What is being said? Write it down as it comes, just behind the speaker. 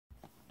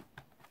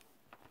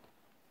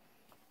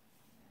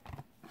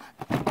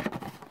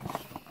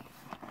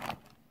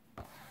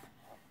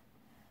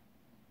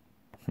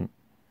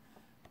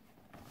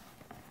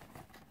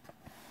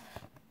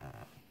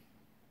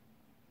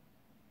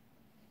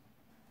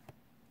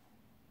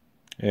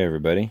Hey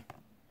everybody,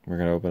 we're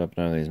going to open up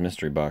another of these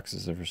mystery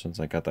boxes ever since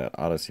I got that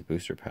Odyssey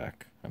booster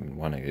pack. I've been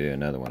wanting to do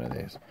another one of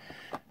these.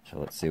 So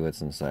let's see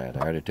what's inside.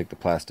 I already took the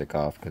plastic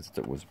off because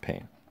it was a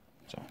pain.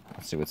 So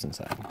let's see what's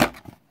inside. Got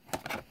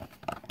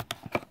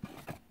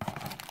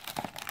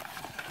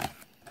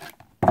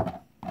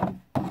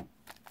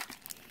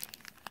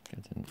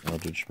an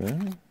Eldritch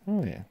Moon.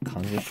 Oh yeah,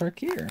 Khans of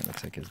Tarkir.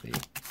 Looks like is the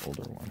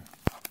older one.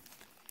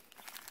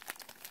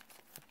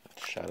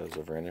 Shadows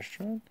of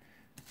Innistrad.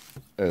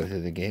 Oath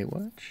of the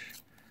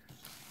Gatewatch.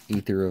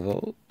 Aether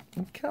Revolt.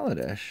 And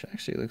Kaladesh.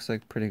 Actually, looks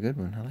like a pretty good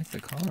one. I like the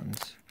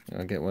Khans.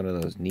 I'll get one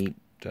of those neat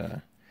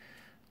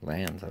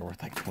lands that are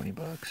worth like 20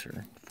 bucks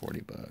or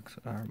 40 bucks,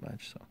 however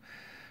much. So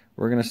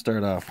we're going to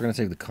start off. We're going to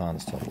save the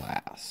Khans till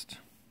last.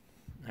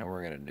 And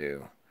we're going to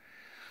do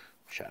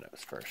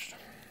Shadows first.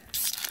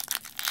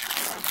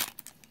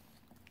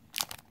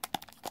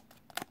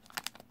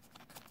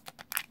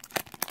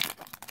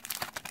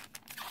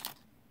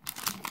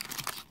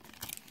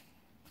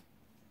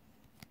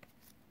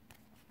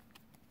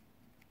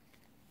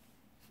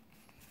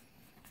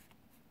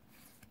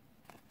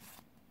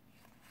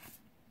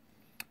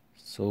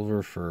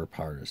 Silver for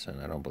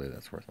Partisan. I don't believe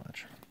that's worth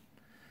much.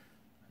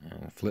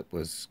 And flip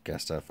was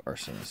Gustav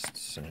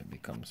Arsonists, and it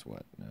becomes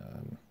what?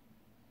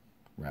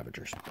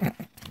 Ravagers.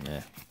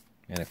 Yeah,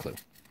 and a clue.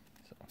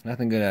 So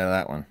nothing good out of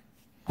that one.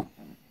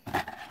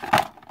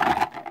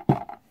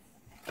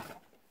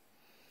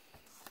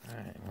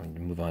 Alright, we're going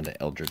to move on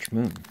to Eldritch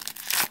Moon.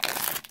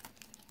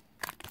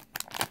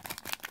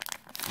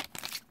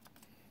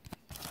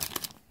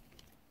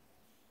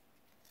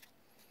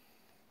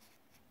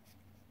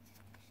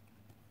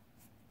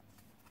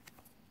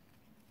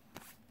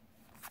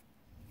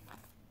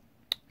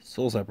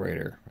 Soul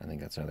Separator. I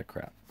think that's another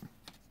crap.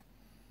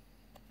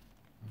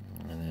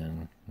 And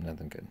then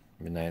nothing good.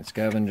 Midnight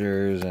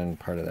Scavengers and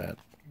part of that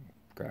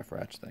Graph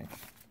Ratch thing.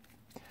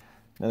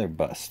 Another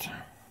bust.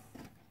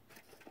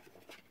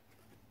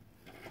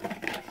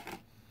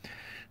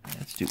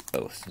 Let's do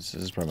Oath. This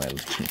is probably my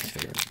least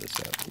favorite of this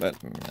set, but I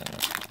don't know.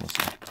 We'll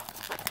see.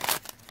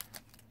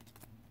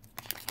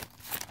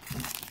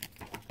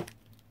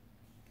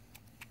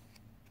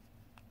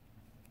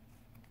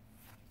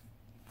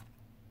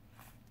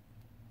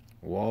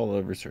 Wall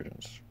of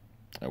Resurgence.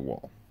 A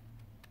wall.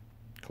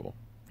 Cool.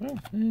 Oh,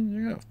 there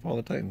you go. Fall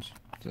of the Titans.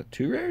 Is that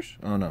 2 rares?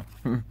 Oh, no.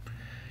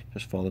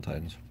 Just Fall of the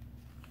Titans.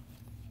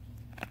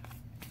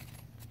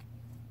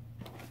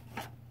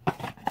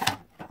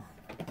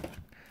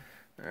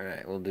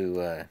 Alright, we'll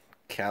do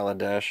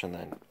Kaladesh and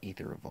then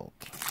Aether Revolt.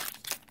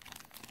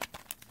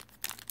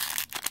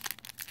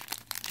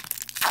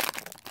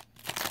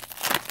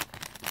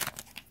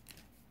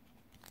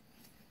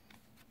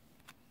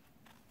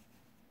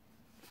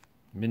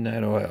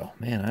 Midnight Oil.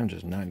 Man, I'm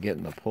just not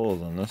getting the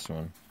pulls on this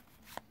one.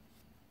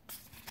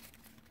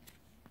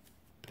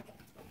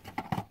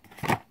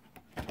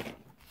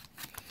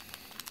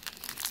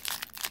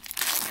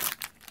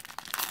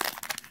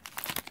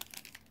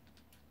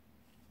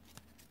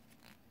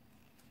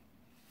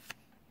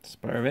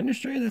 Spire of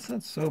Industry? That's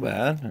not so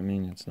bad. I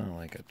mean, it's not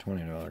like a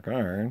 $20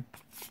 card.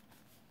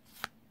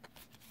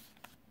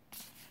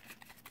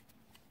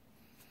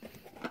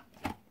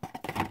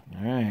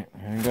 Alright,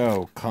 here we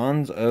go.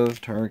 Khans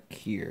of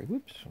Tarkir.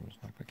 Whoops, I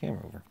almost knocked my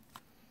camera over.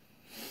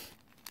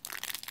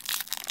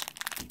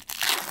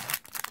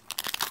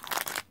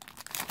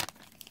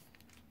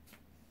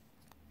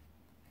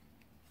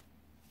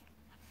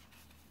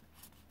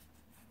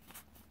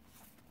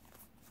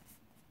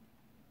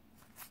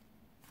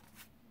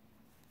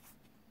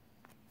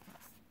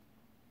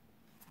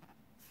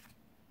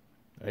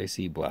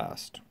 Icy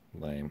Blast.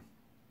 Lame.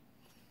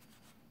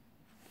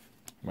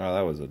 Wow,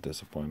 that was a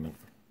disappointment.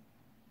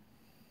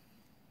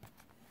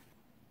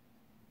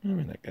 I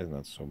mean, that guy's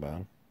not so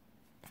bad.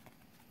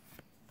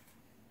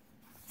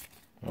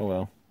 Oh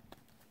well.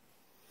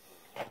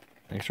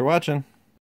 Thanks for watching.